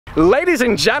Ladies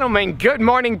and gentlemen, good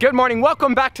morning, good morning.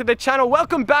 Welcome back to the channel,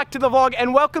 welcome back to the vlog,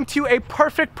 and welcome to a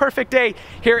perfect day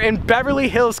here in Beverly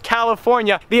Hills,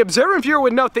 California. The observant viewer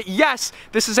would note that yes,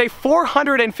 this is a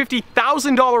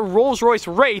 $450,000 Rolls-Royce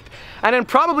Wraith, and in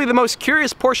probably the most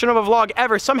curious portion of a vlog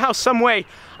ever, somehow, some way,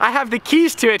 I have the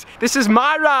keys to it. This is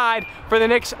my ride for the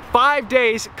next 5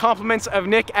 days. Compliments of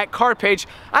Nick at Carpage.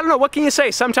 I don't know, what can you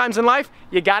say? Sometimes in life,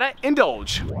 you gotta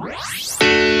indulge.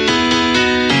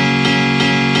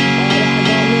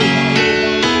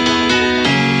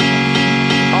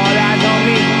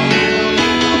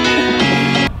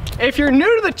 If you're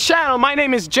new to the channel, my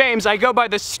name is James. I go by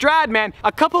TheStradman.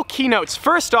 A couple keynotes.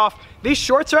 First off, these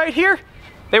shorts right here,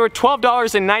 they were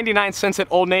 $12.99 at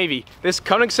Old Navy. This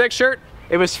Koenigsegg shirt,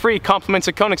 it was free, compliments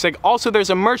of Koenigsegg. Also, there's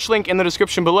a merch link in the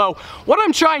description below. What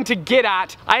I'm trying to get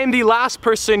at, I am the last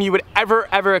person you would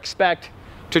ever expect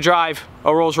to drive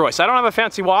a Rolls Royce. I don't have a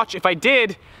fancy watch. If I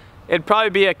did, it'd probably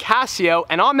be a Casio.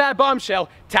 And on that bombshell,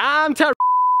 time to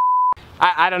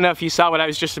I don't know if you saw what I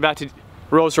was just about to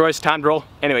Rolls Royce, time to roll.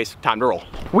 Anyways, time to roll.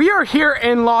 We are here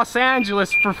in Los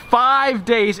Angeles for 5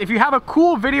 days. If you have a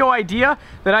cool video idea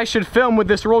that I should film with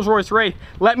this Rolls Royce Wraith,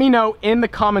 let me know in the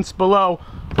comments below.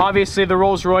 Obviously, the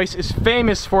Rolls Royce is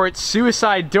famous for its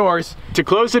suicide doors. To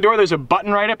close the door, there's a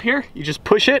button right up here. You just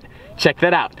push it. Check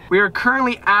that out. We are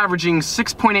currently averaging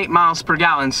 6.8 miles per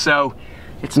gallon, so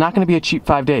it's not gonna be a cheap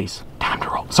 5 days. Time to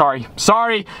roll. Sorry,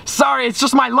 it's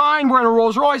just my line. We're in a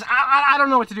Rolls Royce. I don't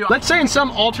know what to do. Let's say in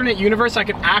some alternate universe I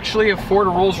could actually afford a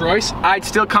Rolls Royce, I'd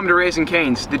still come to Raising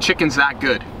Cane's. The chicken's that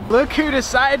good. Look who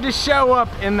decided to show up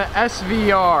in the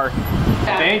SVR.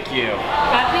 Thank you.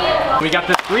 We got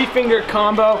the 3-finger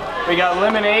combo, we got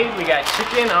lemonade, we got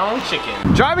chicken on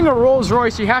chicken. Driving a Rolls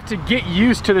Royce, you have to get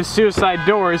used to the suicide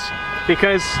doors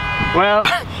because, well,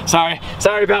 sorry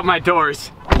about my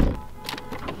doors.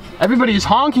 Everybody's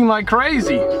honking like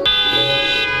crazy.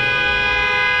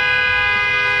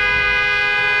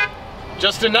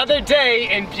 Just another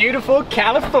day in beautiful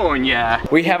California.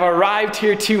 We have arrived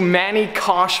here to Manny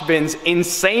Koshbin's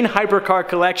insane hypercar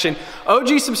collection.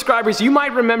 OG subscribers, you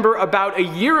might remember about a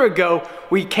year ago,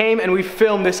 we came and we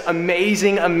filmed this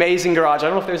amazing garage. I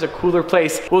don't know if there's a cooler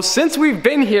place. Well, since we've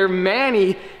been here,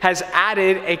 Manny has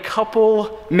added a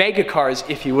couple mega cars,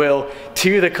 if you will,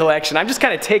 to the collection. I'm just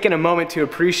kind of taking a moment to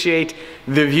appreciate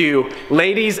the view.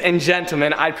 Ladies and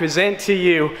gentlemen, I present to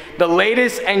you the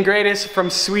latest and greatest from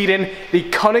Sweden, the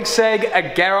Koenigsegg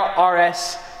Agera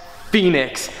RS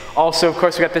Phoenix. Also, of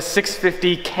course, we got the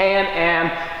 650 Can-Am,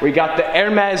 we got the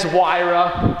Hermes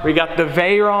Huayra, we got the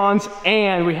Veyrons,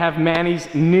 and we have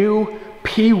Manny's new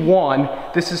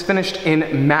P1. This is finished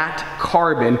in matte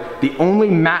carbon, the only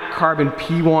matte carbon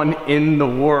P1 in the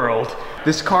world.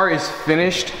 This car is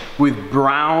finished with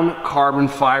brown carbon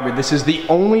fiber. This is the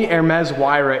only Hermes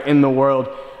Huayra in the world.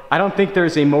 I don't think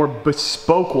there's a more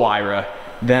bespoke Huayra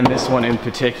than this one in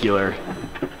particular.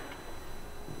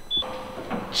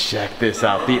 Check this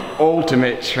out, the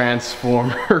ultimate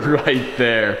transformer right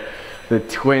there. The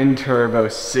twin turbo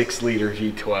 6-liter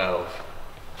V12.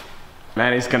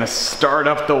 Manny's gonna start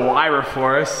up the Huayra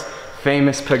for us.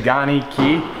 Famous Pagani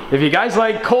key. If you guys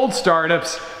like cold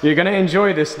startups, you're gonna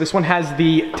enjoy this. This one has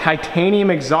the titanium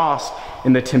exhaust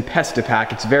in the Tempesta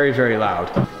pack. It's very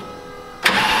loud.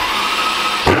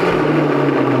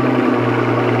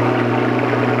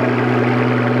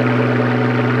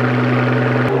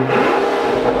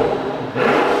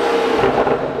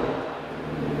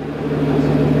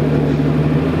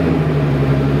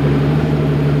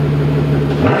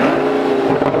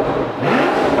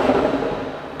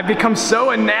 Become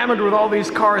so enamored with all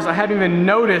these cars, I haven't even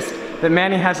noticed that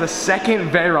Manny has a second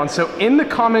Veyron. So in the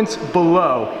comments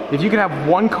below, if you could have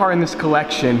one car in this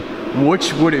collection,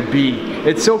 which would it be?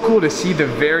 It's so cool to see the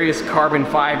various carbon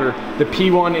fiber. The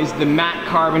P1 is the matte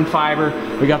carbon fiber.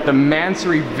 We got the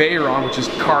Mansory Veyron, which is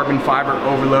carbon fiber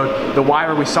overload. The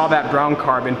Huayra, we saw that brown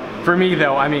carbon. For me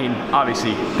though, I mean,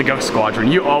 obviously the Ghost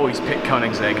Squadron. You always pick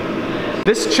Koenigsegg.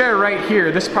 This chair right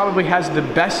here, this probably has the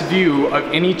best view of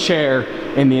any chair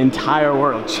in the entire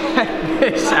world. Check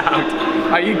this out.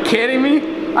 Are you kidding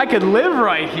me? I could live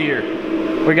right here.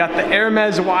 We got the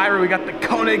Hermes Huayra, we got the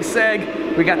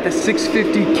Koenigsegg, we got the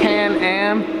 650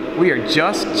 Can-Am. We are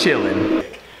just chilling.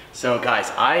 So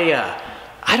guys,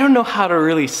 I don't know how to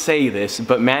really say this,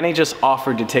 but Manny just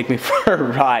offered to take me for a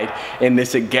ride in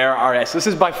this Agera RS. This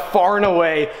is by far and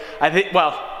away, I think,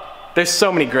 well, there's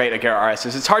so many great Agera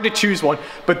RSs. It's hard to choose one,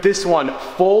 but this one,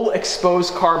 full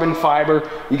exposed carbon fiber.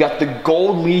 You got the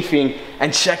gold leafing,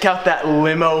 and check out that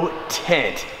limo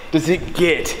tint. Does it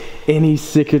get any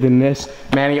sicker than this?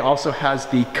 Manny also has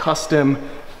the custom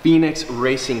Phoenix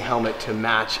racing helmet to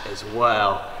match as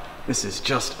well. This is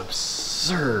just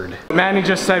absurd. Manny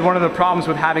just said one of the problems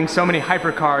with having so many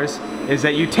hypercars is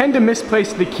that you tend to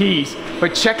misplace the keys,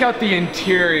 but check out the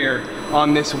interior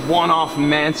on this one-off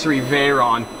Mansory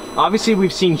Veyron. Obviously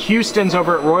we've seen Houston's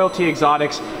over at Royalty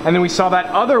Exotics, and then we saw that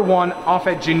other one off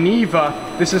at Geneva.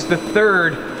 This is the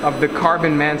third of the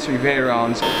carbon Mansory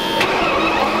Veyrons.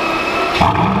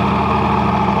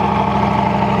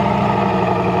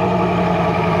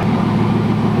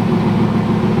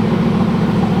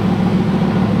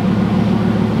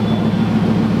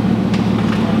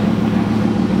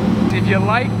 If you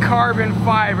like carbon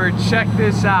fiber, check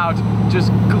this out.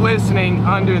 Just glistening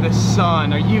under the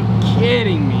sun. Are you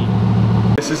kidding me?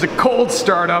 This is a cold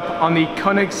startup on the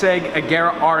Koenigsegg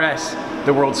Agera RS,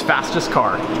 the world's fastest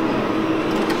car.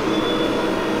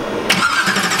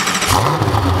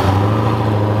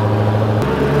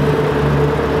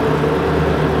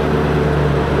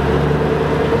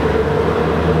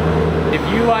 If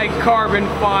you like carbon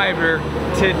fiber,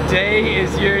 today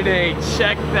is your day.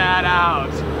 Check that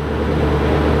out.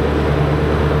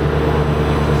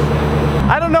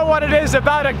 I don't know what it is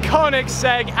about a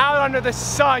Koenigsegg out under the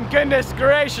sun. Goodness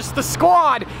gracious, the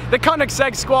squad, the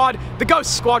Koenigsegg squad, the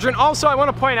Ghost Squadron. Also, I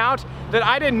want to point out that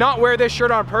I did not wear this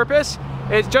shirt on purpose.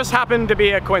 It just happened to be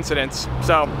a coincidence.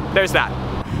 So there's that.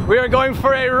 We are going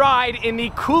for a ride in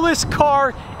the coolest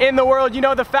car in the world. You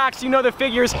know the facts, you know the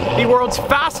figures. The world's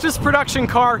fastest production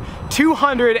car,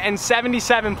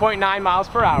 277.9 miles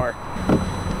per hour.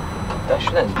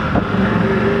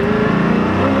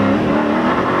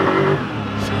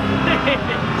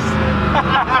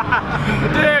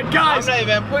 Dude, guys! I'm not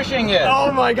even pushing it.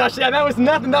 Oh my gosh, yeah, that was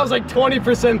nothing. That was like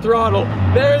 20% throttle.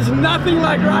 There is nothing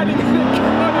like riding in a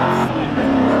Koenigsegg.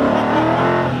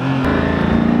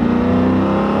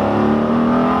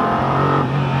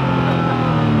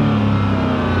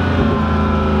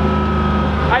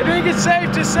 I think it's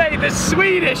safe to say the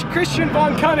Swedish Christian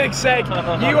von Koenigsegg,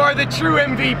 you are the true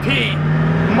MVP.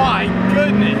 My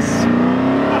goodness.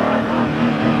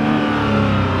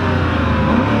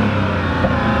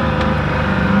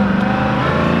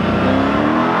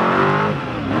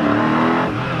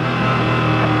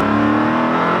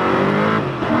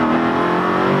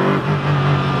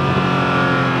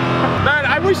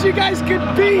 I wish you guys could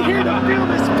be here to feel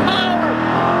this power.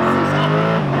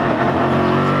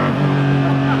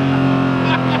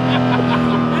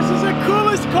 This is the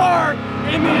coolest car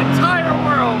in the entire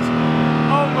world.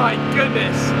 Oh my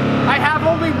goodness. I have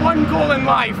only one goal in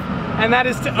life, and that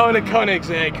is to own a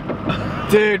Koenigsegg.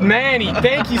 Dude, Manny,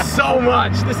 thank you so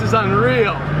much. This is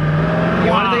unreal.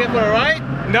 You want to take it for a ride?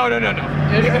 No. No,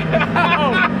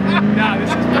 this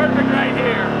is perfect right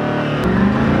here.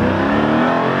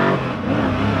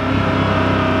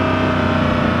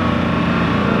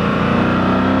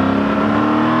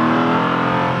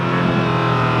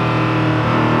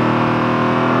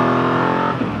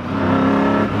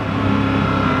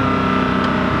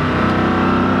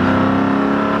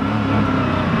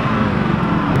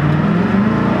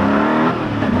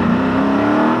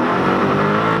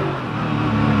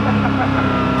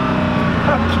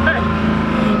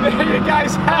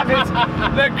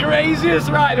 The craziest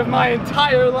ride of my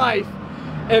entire life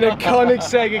in a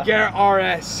Koenigsegg Agera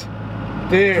RS.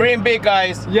 Dude. Dream big,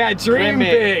 guys. Yeah, dream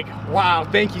big. Wow,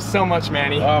 thank you so much,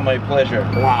 Manny. Oh, my pleasure.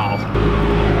 Wow.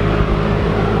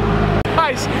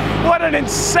 Guys, what an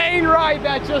insane ride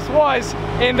that just was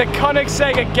in the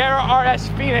Koenigsegg Agera RS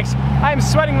Phoenix. I'm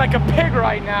sweating like a pig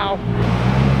right now.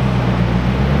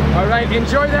 All right,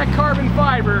 enjoy that carbon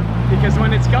fiber, because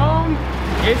when it's gone,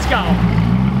 it's gone.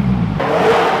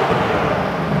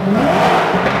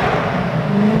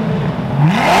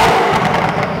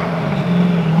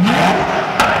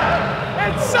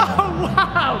 It's so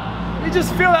loud! You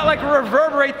just feel that like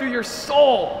reverberate through your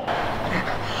soul.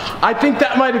 I think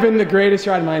that might have been the greatest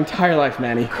ride of my entire life,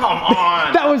 Manny. Come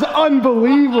on! That was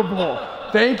unbelievable.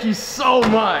 Thank you so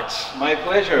much. My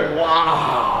pleasure.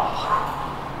 Wow.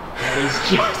 That is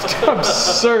just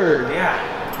absurd. Yeah.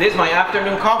 This is my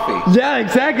afternoon coffee. Yeah,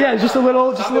 exactly. Yeah, just a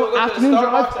little afternoon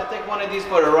drive. I take one of these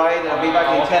for a ride. I'll be back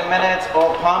in 10 minutes,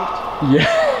 all pumped. Yeah.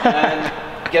 And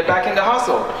get back in the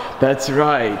hustle. That's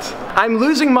right. I'm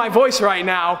losing my voice right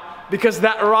now because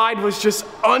that ride was just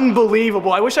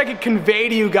unbelievable. I wish I could convey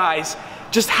to you guys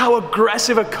just how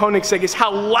aggressive a Koenigsegg is,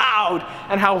 how loud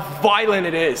and how violent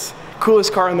it is.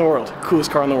 Coolest car in the world. Coolest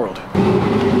car in the world.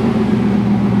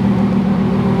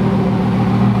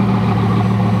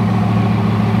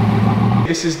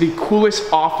 This is the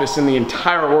coolest office in the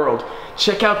entire world.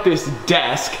 Check out this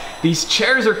desk. These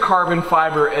chairs are carbon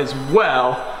fiber as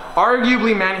well.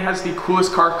 Arguably, Manny has the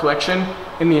coolest car collection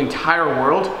in the entire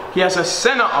world. He has a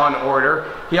Senna on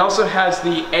order. He also has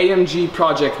the AMG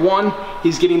Project 1.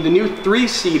 He's getting the new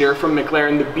 3-seater from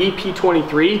McLaren, the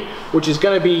BP23, which is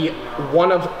gonna be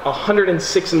one of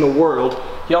 106 in the world.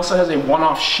 He also has a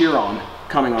one-off Chiron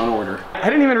coming on order. I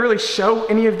didn't even really show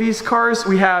any of these cars.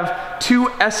 We have 2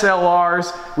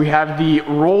 SLRs. We have the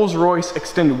Rolls-Royce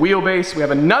extended wheelbase. We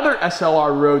have another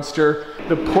SLR Roadster,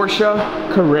 the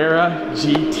Porsche Carrera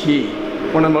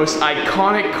GT. One of the most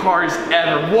iconic cars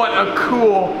ever. What a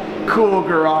cool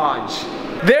garage.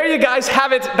 There you guys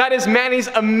have it. That is Manny's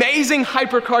amazing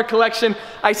hypercar collection.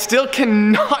 I still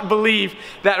cannot believe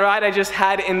that ride I just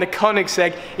had in the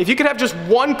Koenigsegg. If you could have just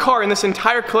one car in this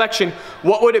entire collection,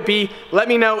 what would it be? Let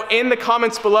me know in the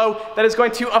comments below. That is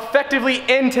going to effectively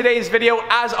end today's video.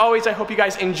 As always, I hope you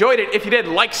guys enjoyed it. If you did,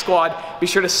 like squad, be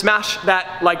sure to smash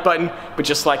that like button. But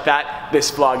just like that,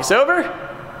 this vlog is over,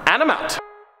 and I'm out.